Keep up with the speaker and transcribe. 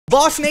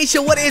Boss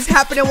Nation, what is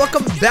happening?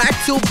 Welcome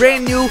back to a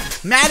brand new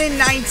Madden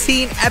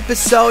 19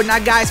 episode. Now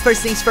guys,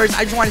 first things first,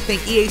 I just want to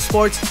thank EA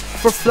Sports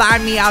for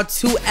flying me out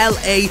to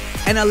LA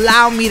and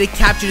allow me to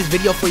capture this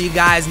video for you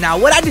guys. Now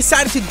what I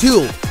decided to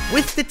do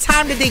with the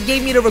time that they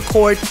gave me to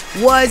record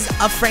was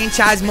a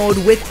franchise mode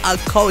with a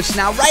coach.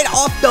 Now right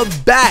off the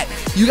bat,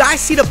 you guys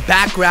see the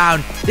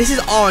background. This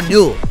is all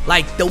new.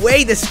 Like the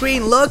way the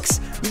screen looks,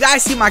 you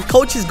guys see my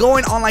coach is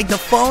going on like the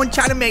phone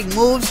trying to make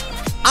moves.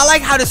 I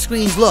like how the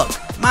screens look.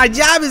 My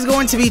job is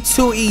going to be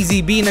too easy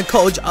being the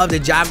coach of the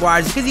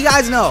Jaguars because you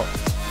guys know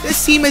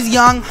this team is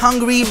young,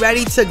 hungry,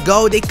 ready to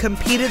go. They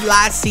competed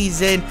last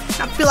season.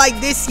 I feel like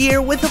this year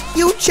with a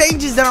few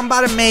changes that I'm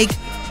about to make,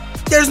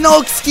 there's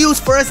no excuse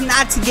for us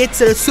not to get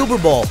to the Super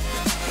Bowl.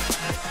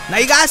 Now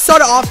you guys saw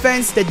the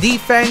offense, the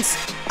defense.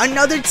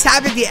 Another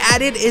tab that they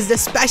added is the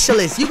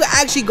specialist. You can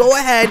actually go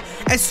ahead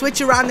and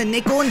switch around the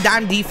nickel and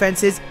dime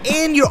defenses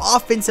in your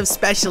offensive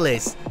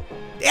specialist.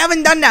 They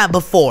haven't done that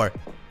before,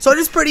 so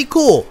this is pretty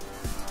cool.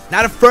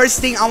 Now the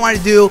first thing I want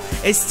to do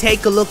is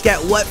take a look at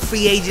what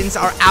free agents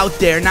are out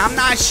there. Now I'm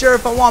not sure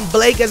if I want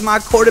Blake as my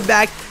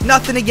quarterback.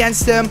 Nothing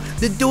against him.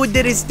 The dude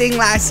did his thing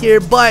last year,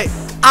 but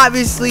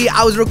obviously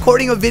I was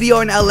recording a video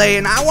in LA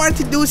and I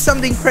wanted to do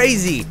something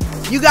crazy.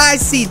 You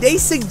guys see, they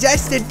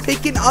suggested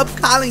picking up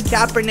Colin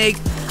Kaepernick.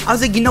 I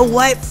was like, you know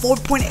what?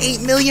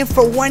 4.8 million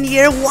for 1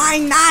 year? Why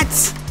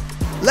not?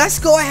 Let's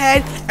go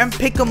ahead and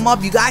pick him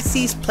up. You guys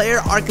see his player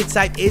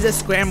archetype is a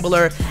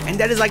scrambler, and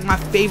that is like my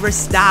favorite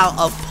style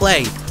of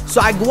play. So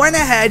I went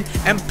ahead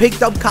and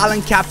picked up Colin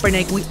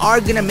Kaepernick. We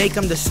are going to make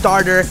him the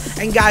starter.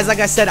 And guys, like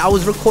I said, I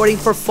was recording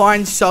for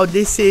fun, so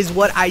this is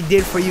what I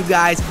did for you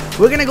guys.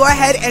 We're going to go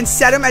ahead and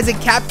set him as a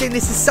captain.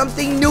 This is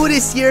something new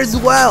this year as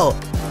well.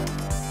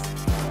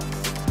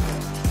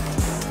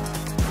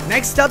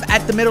 Next up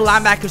at the middle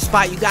linebacker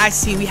spot, you guys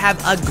see we have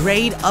a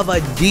grade of a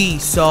D.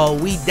 So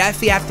we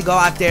definitely have to go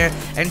out there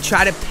and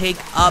try to pick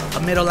up a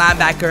middle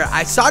linebacker.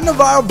 I saw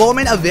Navarro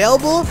Bowman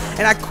available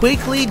and I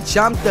quickly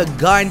jumped the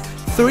gun.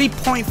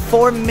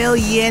 3.4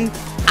 million.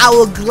 I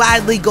will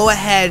gladly go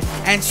ahead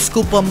and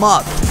scoop him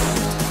up.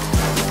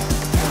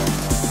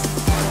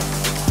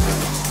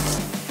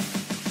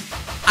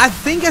 I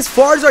think as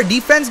far as our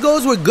defense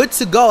goes, we're good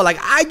to go. Like,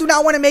 I do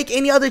not want to make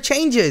any other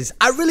changes.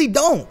 I really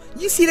don't.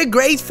 You see the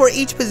grades for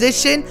each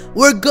position?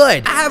 We're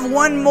good. I have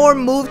one more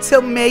move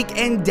to make,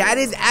 and that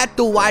is at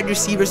the wide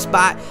receiver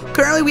spot.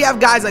 Currently, we have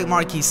guys like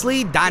Marquise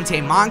Lee,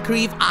 Dante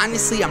Moncrief.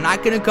 Honestly, I'm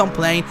not going to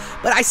complain,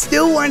 but I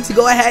still wanted to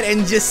go ahead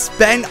and just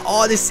spend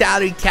all the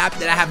salary cap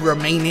that I have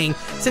remaining.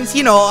 Since,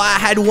 you know, I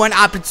had one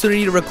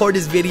opportunity to record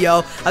this video,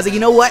 I was like, you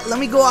know what? Let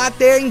me go out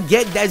there and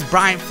get Des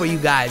Bryant for you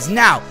guys.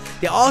 Now,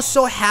 they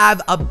also have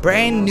a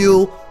brand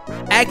new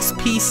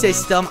XP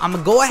system. I'm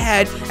gonna go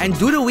ahead and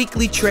do the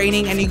weekly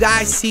training, and you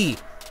guys see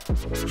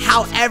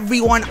how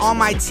everyone on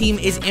my team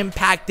is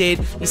impacted.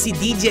 You see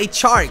DJ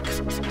Chark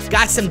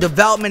got some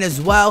development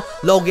as well.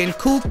 Logan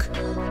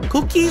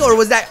Cookie, or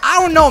was that? I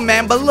don't know,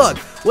 man. But look,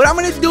 what I'm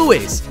gonna do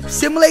is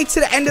simulate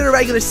to the end of the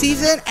regular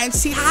season and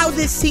see how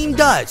this team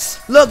does.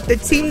 Look, the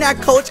team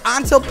that Coach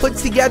Anto put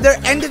together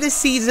ended the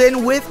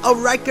season with a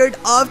record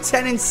of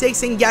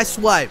 10-6, and guess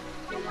what?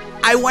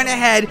 I went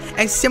ahead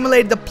and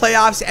simulated the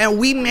playoffs, and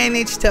we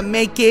managed to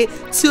make it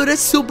to the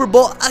Super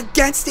Bowl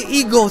against the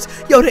Eagles.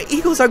 Yo, the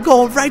Eagles are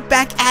going right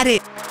back at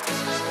it.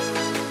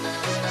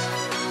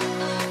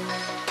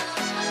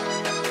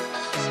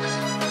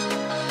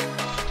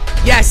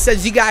 Yes,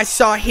 as you guys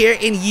saw here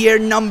in year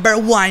number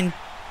 1,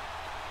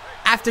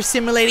 after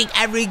simulating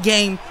every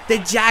game, the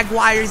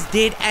Jaguars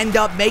did end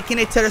up making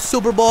it to the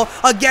Super Bowl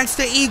against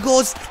the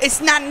Eagles.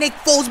 It's not Nick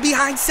Foles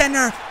behind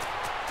center.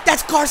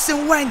 That's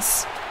Carson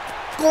Wentz.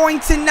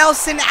 Going to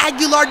Nelson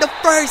Aguilar, the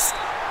first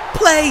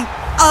play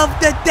of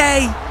the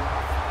day.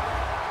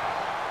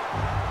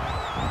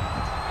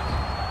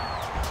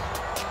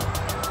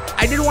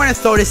 I did want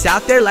to throw this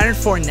out there. Leonard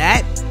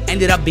Fournette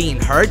ended up being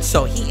hurt,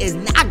 so he is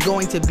not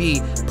going to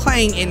be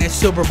playing in the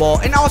Super Bowl.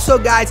 And also,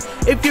 guys,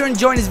 if you're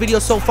enjoying this video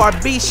so far,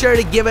 be sure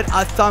to give it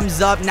a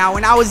thumbs up. Now,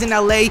 when I was in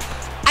LA,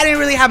 I didn't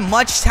really have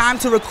much time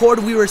to record.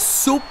 We were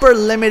super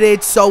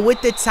limited, so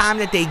with the time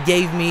that they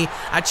gave me,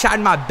 I tried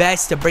my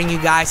best to bring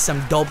you guys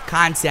some dope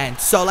content.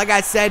 So like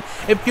I said,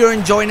 if you're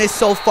enjoying this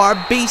so far,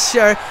 be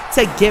sure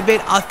to give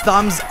it a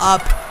thumbs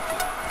up.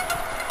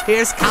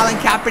 Here's Colin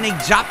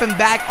Kaepernick dropping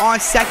back on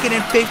 2nd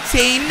and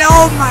 15.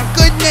 Oh my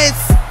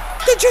goodness!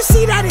 Did you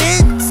see that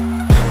hit?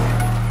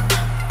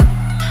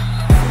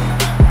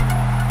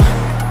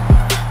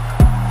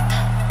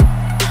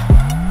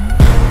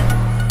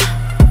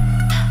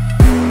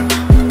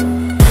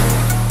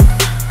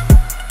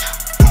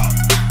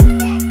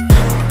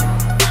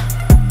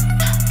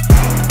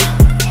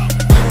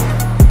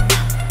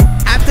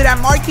 That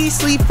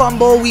Marquise Lee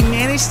fumble, we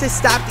managed to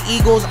stop the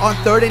Eagles on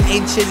 3rd and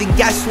inches, and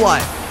guess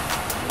what?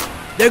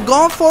 They're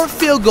going for a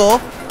field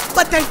goal,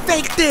 but they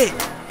faked it.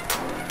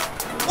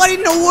 What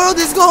in the world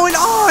is going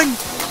on?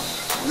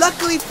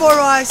 Luckily for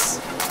us,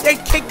 their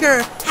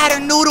kicker had a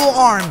noodle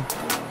arm.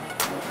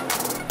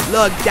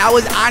 Look, that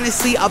was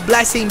honestly a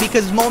blessing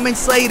because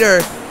moments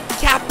later,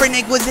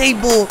 Kaepernick was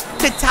able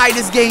to tie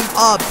this game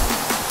up.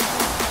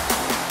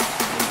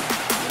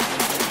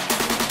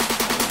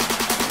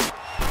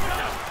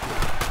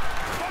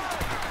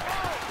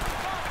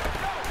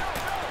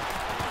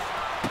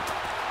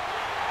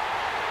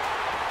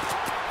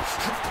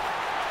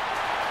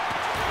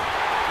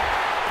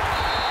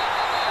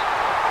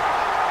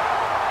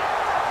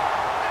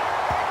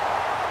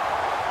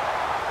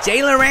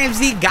 Jalen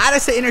Ramsey got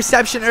us an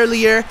interception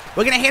earlier.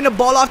 We're going to hand the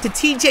ball off to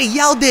TJ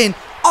Yeldon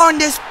on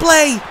this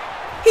play.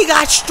 He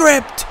got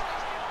stripped.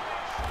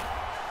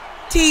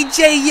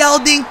 TJ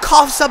Yeldon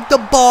coughs up the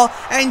ball,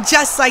 and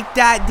just like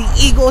that, the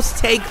Eagles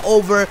take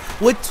over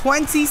with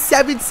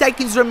 27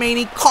 seconds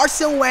remaining.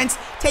 Carson Wentz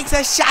takes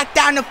a shot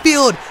down the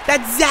field.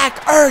 That's Zach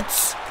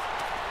Ertz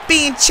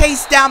being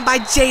chased down by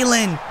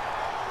Jalen.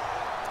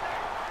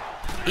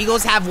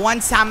 Eagles have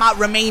one timeout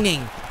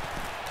remaining.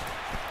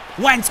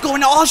 Wentz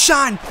going to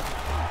Alshon.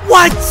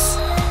 What?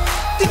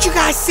 Did you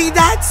guys see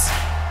that?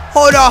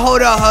 Hold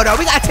on.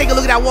 We got to take a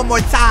look at that one more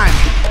time.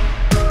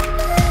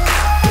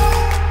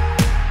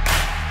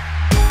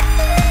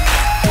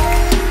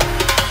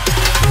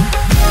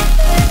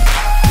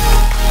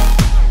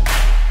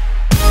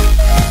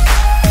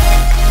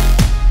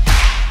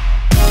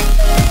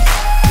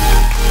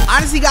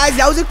 Honestly, guys,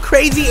 that was a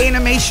crazy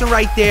animation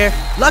right there.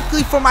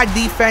 Luckily for my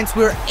defense,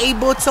 we were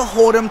able to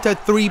hold them to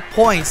 3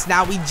 points.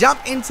 Now, we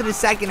jump into the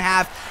second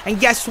half, and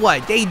guess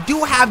what? They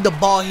do have the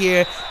ball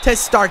here to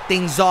start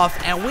things off,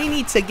 and we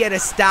need to get a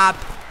stop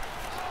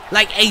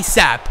like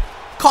ASAP.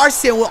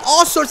 Carson with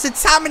all sorts of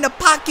time in the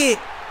pocket.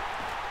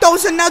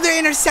 Throws another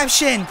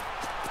interception.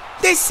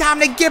 This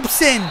time to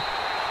Gibson.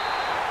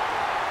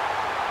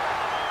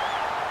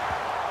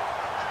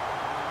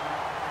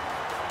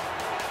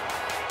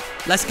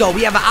 Let's go.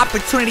 We have an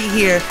opportunity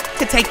here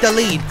to take the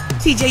lead.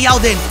 TJ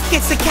Yeldon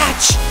gets the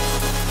catch.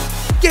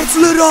 Gets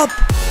lit up.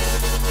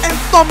 And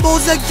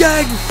fumbles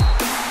again.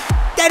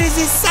 That is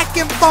his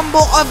second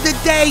fumble of the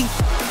day.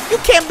 You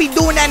can't be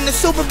doing that in the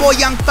Super Bowl,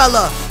 young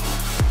fella.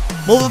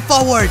 Moving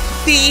forward,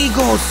 the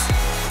Eagles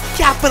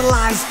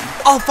capitalized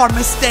off our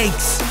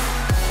mistakes.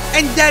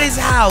 And that is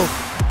how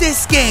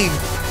this game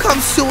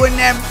comes to an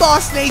end.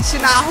 Boss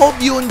Nation, I hope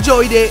you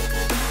enjoyed it.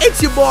 It's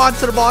your boy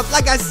AntoDaBoss.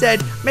 Like I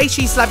said, make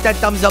sure you slap that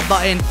thumbs up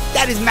button.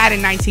 That is Madden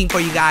 19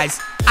 for you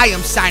guys. I am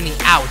signing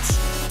out.